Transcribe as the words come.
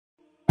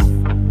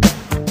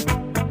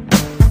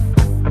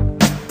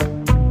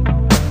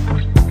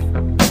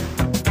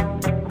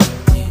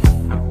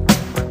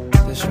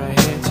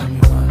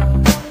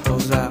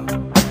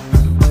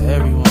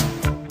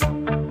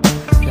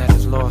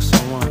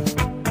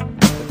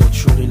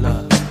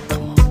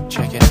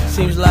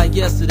Seems like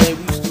yesterday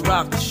we used to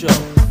rock the show.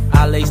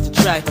 I laced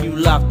the track, you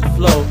locked the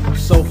flow.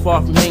 So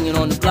far from hanging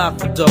on the block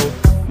for dough.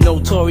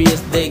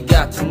 Notorious, they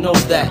got to know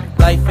that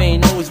life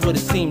ain't always what it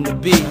seemed to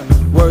be.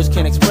 Words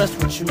can't express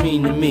what you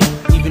mean to me.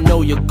 Even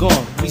though you're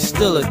gone, we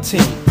still a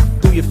team.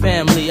 Through your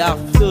family, I'll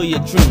fulfill your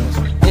dreams.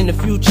 In the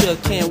future,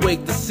 can't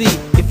wait to see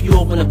if you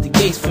open up the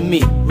gates for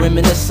me.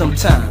 Reminisce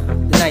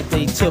sometime, the night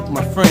they took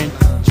my friend.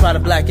 Try to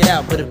black it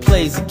out, but it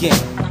plays again.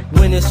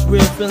 When it's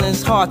real,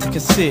 feeling's hard to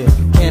conceal.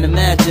 Can't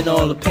imagine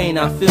all the pain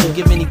I feel.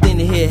 Give anything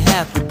to hear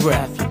half your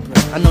breath.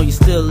 I know you're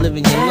still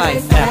living your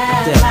life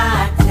after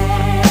death.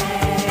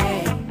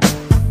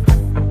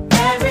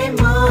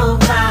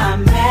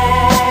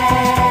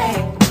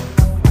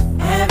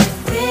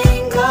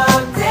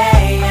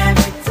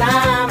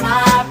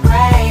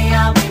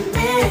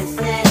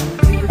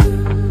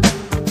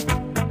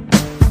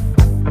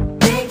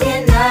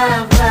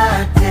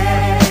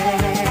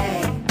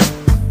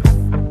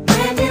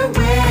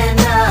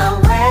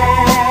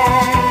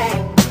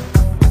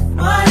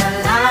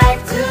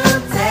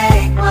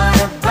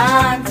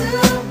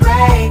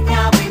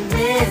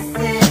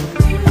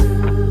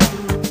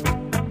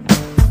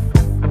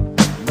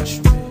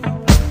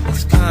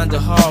 Kinda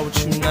hard with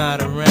you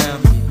not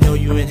around. Know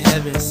you in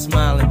heaven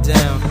smiling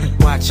down,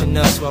 watching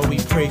us while we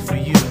pray for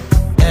you.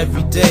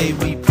 Every day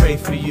we pray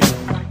for you,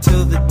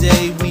 till the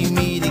day we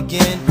meet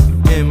again.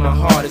 In my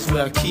heart is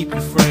where I keep you,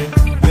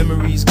 friend.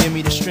 Memories give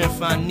me the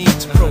strength I need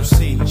to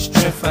proceed,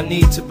 strength I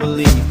need to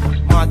believe.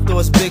 My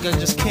thoughts big, I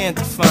just can't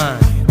define.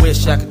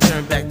 Wish I could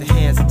turn back the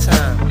hands of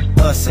time.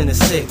 Us in the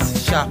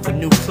six, shop for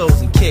new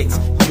clothes and kicks.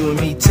 You and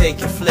me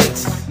taking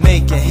flicks,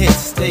 making hits,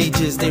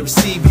 stages they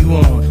receive you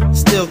on.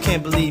 Still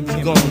can't believe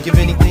you're gone. Give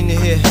anything to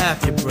hear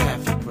half your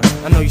breath.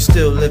 I know you're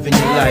still living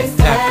your life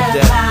after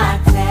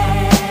death.